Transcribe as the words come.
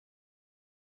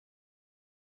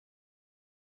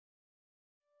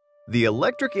The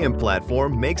electric Imp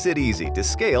platform makes it easy to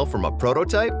scale from a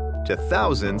prototype to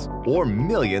thousands or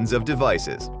millions of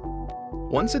devices.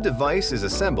 Once a device is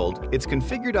assembled, it's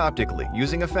configured optically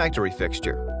using a factory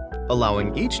fixture,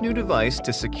 allowing each new device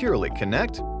to securely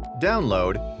connect,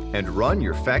 download, and run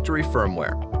your factory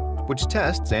firmware, which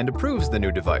tests and approves the new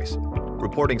device,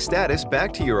 reporting status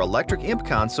back to your electric Imp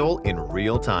console in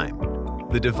real time.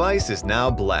 The device is now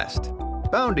blessed,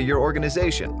 bound to your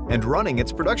organization and running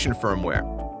its production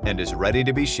firmware, and is ready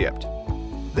to be shipped.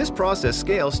 This process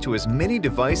scales to as many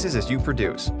devices as you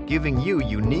produce, giving you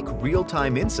unique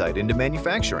real-time insight into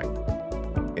manufacturing.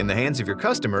 In the hands of your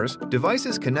customers,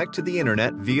 devices connect to the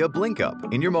internet via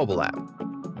BlinkUp in your mobile app.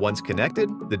 Once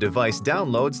connected, the device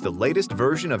downloads the latest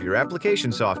version of your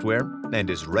application software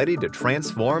and is ready to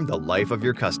transform the life of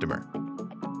your customer.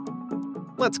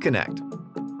 Let's connect.